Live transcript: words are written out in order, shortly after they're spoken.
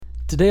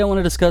Today I want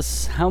to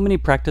discuss how many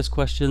practice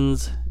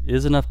questions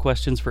is enough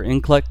questions for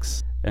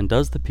NCLEX, and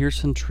does the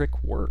Pearson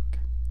trick work?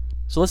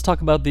 So let's talk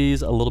about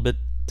these a little bit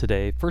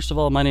today. First of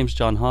all, my name is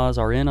John Hawes,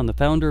 RN. I'm the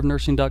founder of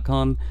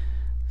nursing.com,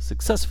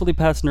 successfully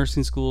passed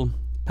nursing school,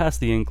 passed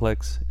the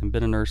NCLEX, and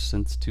been a nurse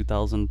since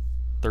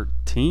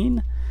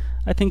 2013,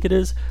 I think it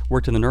is.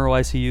 Worked in the neuro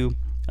ICU,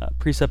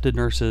 precepted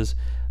nurses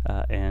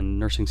and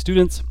nursing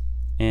students,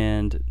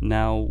 and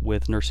now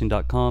with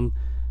nursing.com,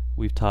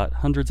 we've taught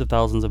hundreds of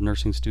thousands of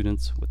nursing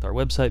students, with our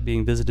website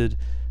being visited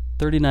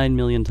 39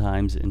 million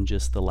times in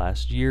just the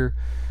last year.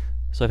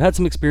 So I've had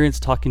some experience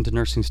talking to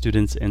nursing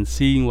students and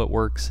seeing what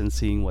works and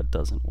seeing what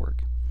doesn't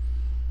work.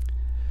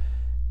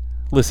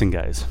 Listen,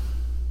 guys,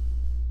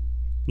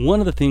 one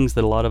of the things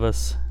that a lot of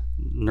us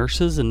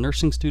nurses and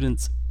nursing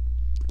students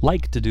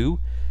like to do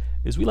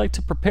is we like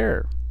to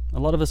prepare. A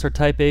lot of us are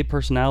type A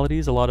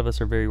personalities, a lot of us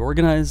are very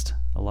organized,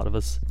 a lot of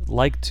us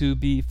like to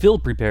feel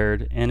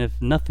prepared, and if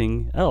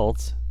nothing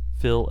else,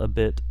 feel a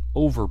bit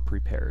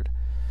over-prepared.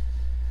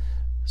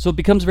 So it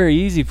becomes very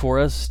easy for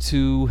us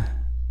to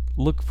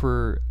look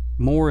for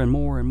more and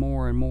more and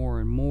more and more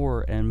and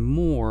more and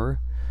more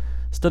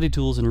study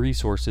tools and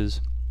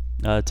resources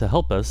to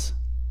help us,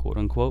 quote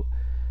unquote,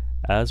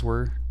 as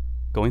we're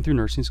going through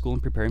nursing school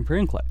and preparing for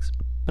NCLEX.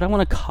 But I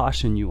want to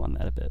caution you on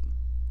that a bit.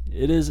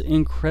 It is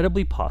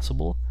incredibly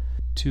possible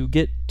to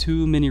get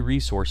too many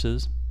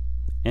resources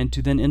and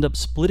to then end up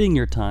splitting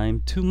your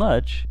time too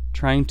much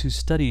trying to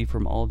study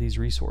from all these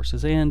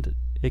resources, and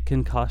it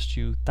can cost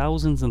you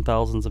thousands and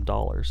thousands of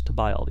dollars to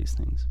buy all these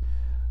things.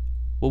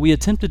 What we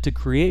attempted to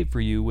create for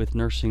you with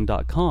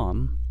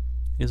nursing.com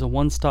is a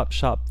one-stop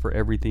shop for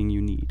everything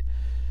you need.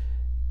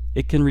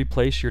 It can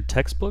replace your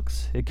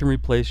textbooks, it can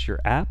replace your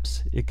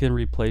apps, it can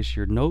replace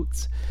your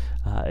notes,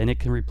 and it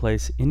can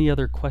replace any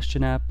other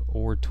question app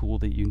or tool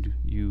that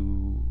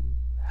you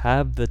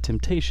have the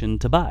temptation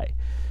to buy.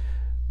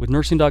 With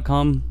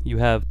nursing.com, you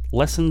have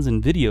lessons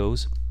and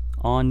videos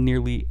on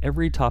nearly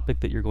every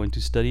topic that you're going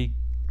to study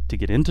to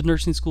get into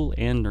nursing school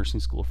and nursing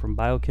school, from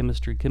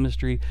biochemistry,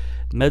 chemistry,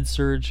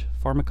 med-surg,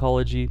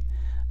 pharmacology,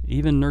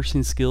 even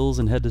nursing skills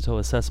and head-to-toe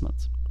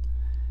assessments.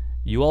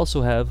 You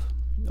also have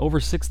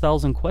over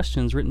 6,000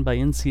 questions written by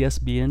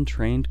NCSBN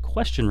trained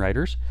question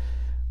writers,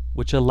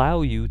 which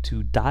allow you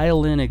to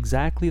dial in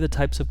exactly the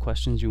types of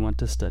questions you want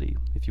to study.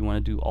 If you want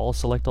to do all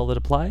select all that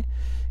apply,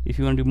 if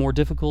you want to do more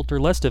difficult or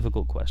less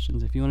difficult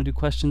questions, if you want to do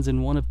questions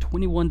in one of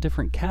 21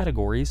 different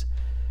categories,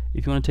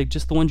 if you want to take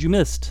just the ones you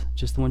missed,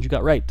 just the ones you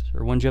got right,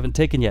 or ones you haven't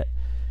taken yet,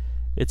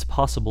 it's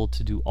possible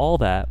to do all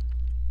that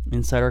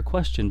inside our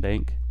question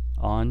bank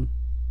on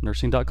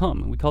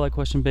nursing.com. We call that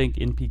question bank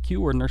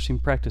NPQ, or nursing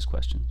practice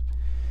questions.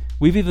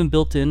 We've even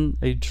built in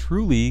a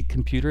truly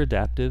computer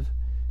adaptive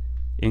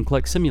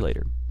NCLEX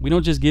simulator. We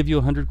don't just give you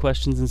 100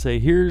 questions and say,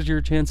 here's your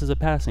chances of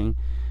passing.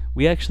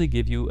 We actually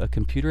give you a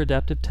computer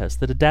adaptive test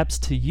that adapts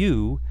to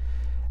you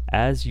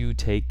as you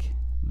take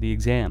the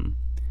exam.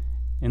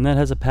 And that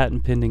has a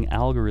patent pending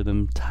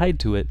algorithm tied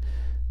to it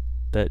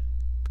that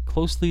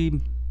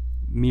closely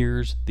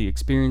mirrors the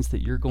experience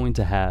that you're going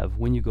to have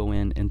when you go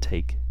in and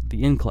take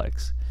the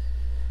NCLEX.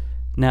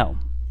 Now,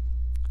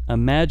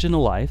 imagine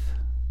a life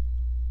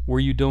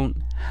where you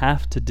don't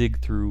have to dig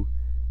through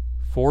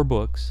 4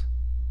 books,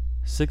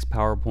 6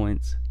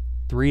 PowerPoints,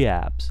 3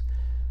 apps,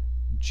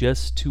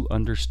 just to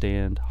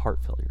understand heart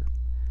failure.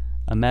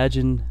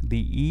 Imagine the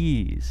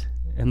ease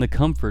and the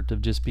comfort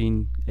of just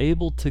being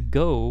able to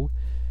go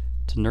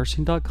to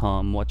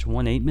nursing.com, watch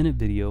one 8-minute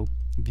video,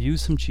 view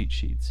some cheat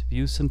sheets,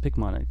 view some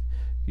Picmonic,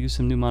 view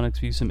some mnemonics,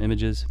 view some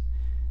images,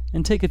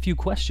 and take a few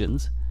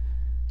questions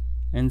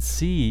and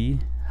see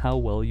how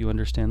well you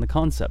understand the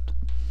concept.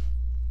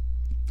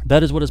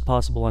 That is what is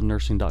possible on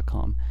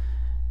nursing.com.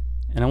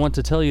 And I want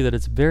to tell you that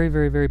it's very,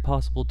 very, very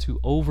possible to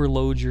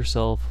overload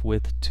yourself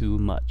with too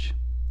much.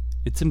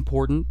 It's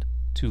important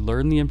to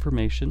learn the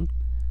information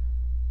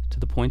to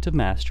the point of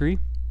mastery,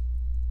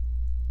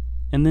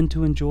 and then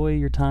to enjoy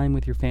your time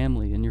with your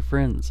family and your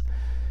friends.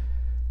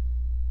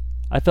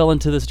 I fell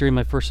into this during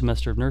my first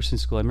semester of nursing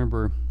school. I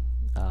remember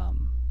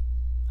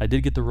I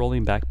did get the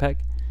rolling backpack,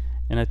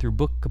 and I threw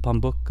book upon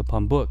book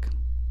upon book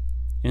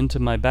into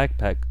my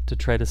backpack to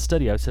try to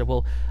study. I said,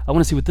 well, I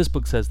want to see what this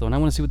book says, though, and I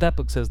want to see what that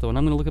book says, though, and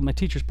I'm going to look at my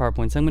teacher's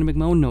PowerPoints, I'm going to make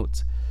my own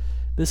notes.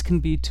 This can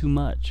be too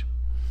much.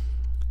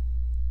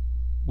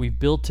 We've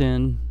built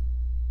in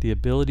the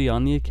ability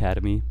on the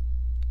Academy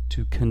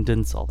to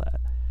condense all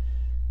that.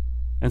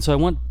 And so I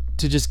want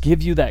to just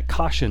give you that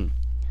caution,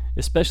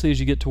 especially as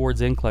you get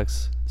towards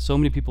NCLEX. So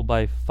many people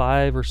buy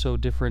 5 or so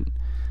different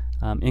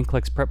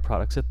NCLEX prep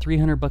products at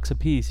 $300 a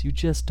piece. You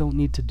just don't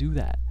need to do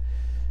that.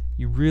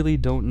 You really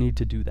don't need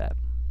to do that.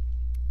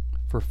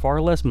 For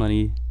far less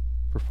money,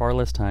 for far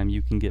less time,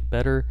 you can get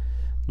better,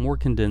 more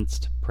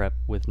condensed prep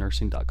with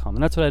nursing.com.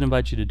 And that's what I'd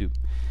invite you to do.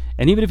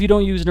 And even if you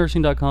don't use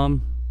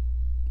nursing.com,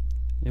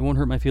 it won't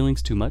hurt my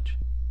feelings too much,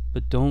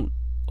 but don't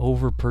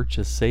over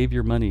purchase. Save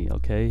your money,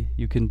 okay?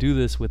 You can do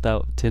this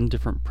without 10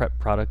 different prep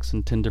products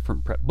and 10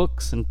 different prep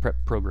books and prep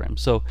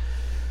programs. So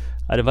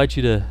I'd invite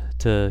you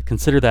to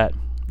consider that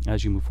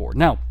as you move forward.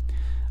 Now,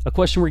 A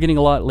question we're getting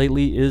a lot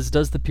lately is,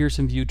 does the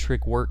Pearson VUE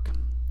trick work?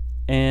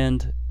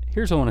 And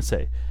here's what I want to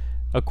say.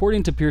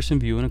 According to Pearson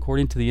VUE and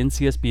according to the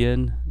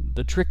NCSBN,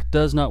 the trick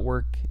does not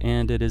work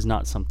and it is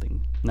not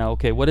something. Now,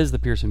 okay, what is the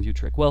Pearson VUE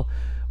trick? Well,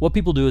 what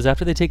people do is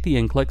after they take the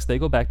NCLEX, they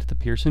go back to the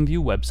Pearson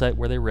VUE website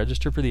where they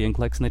register for the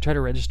NCLEX and they try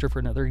to register for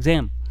another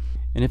exam.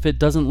 And if it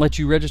doesn't let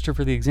you register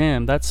for the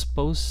exam, that's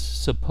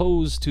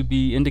supposed to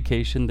be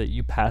indication that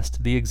you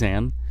passed the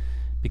exam,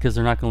 because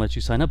they're not going to let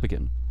you sign up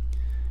again.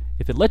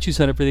 If it lets you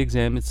sign up for the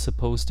exam, it's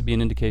supposed to be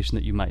an indication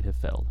that you might have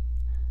failed.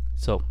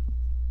 So,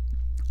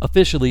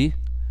 officially,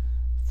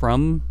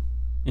 from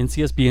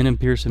NCSBN and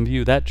Pearson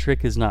VUE, that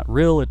trick is not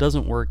real, it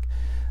doesn't work,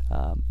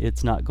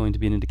 it's not going to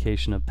be an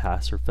indication of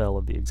pass or fail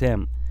of the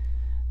exam.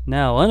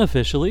 Now,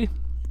 unofficially,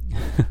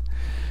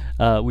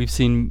 we've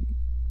seen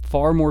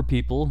far more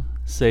people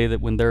say that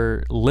when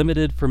they're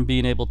limited from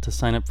being able to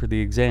sign up for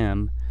the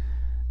exam,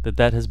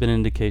 that has been an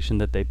indication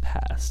that they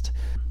passed.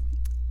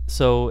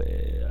 So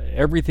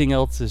everything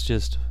else is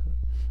just,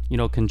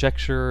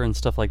 conjecture and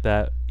stuff like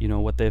that.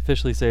 What they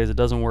officially say is it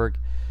doesn't work,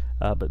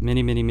 but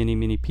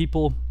many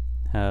people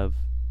have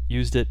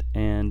used it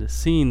and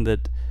seen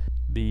that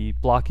the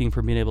blocking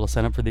from being able to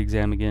sign up for the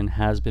exam again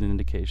has been an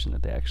indication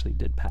that they actually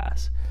did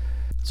pass.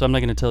 So I'm not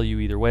going to tell you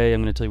either way.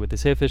 I'm going to tell you what they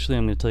say officially.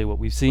 I'm going to tell you what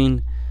we've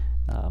seen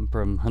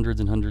from hundreds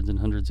and hundreds and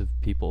hundreds of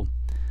people.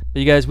 But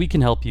you guys, we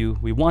can help you.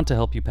 We want to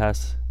help you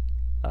pass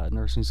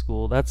nursing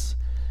school. That's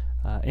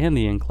and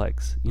the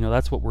NCLEX.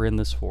 That's what we're in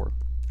this for.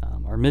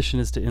 Our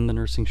mission is to end the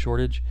nursing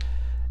shortage,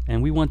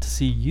 and we want to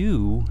see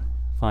you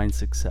find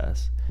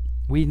success.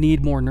 We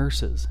need more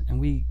nurses, and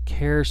we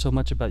care so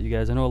much about you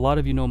guys. I know a lot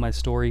of you know my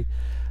story,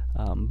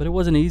 but it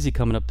wasn't easy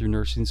coming up through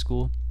nursing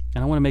school,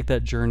 and I want to make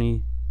that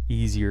journey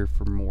easier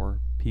for more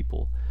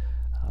people.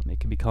 It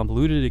can be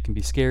convoluted, it can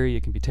be scary,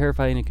 it can be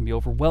terrifying, it can be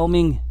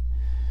overwhelming,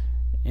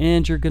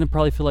 and you're going to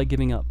probably feel like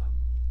giving up.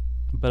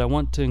 But I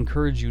want to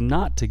encourage you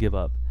not to give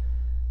up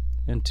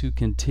and to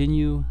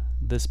continue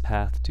this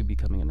path to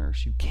becoming a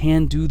nurse. You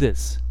can do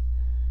this.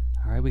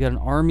 All right, we got an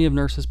army of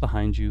nurses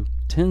behind you,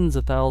 tens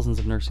of thousands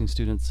of nursing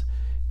students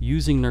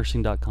using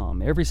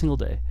nursing.com every single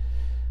day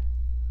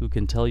who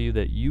can tell you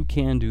that you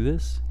can do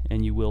this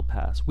and you will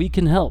pass. We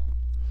can help.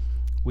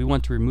 We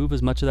want to remove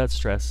as much of that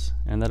stress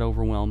and that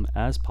overwhelm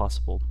as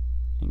possible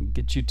and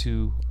get you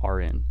to our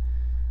end.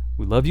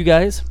 We love you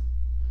guys.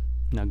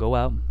 Now go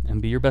out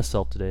and be your best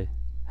self today.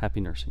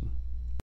 Happy nursing.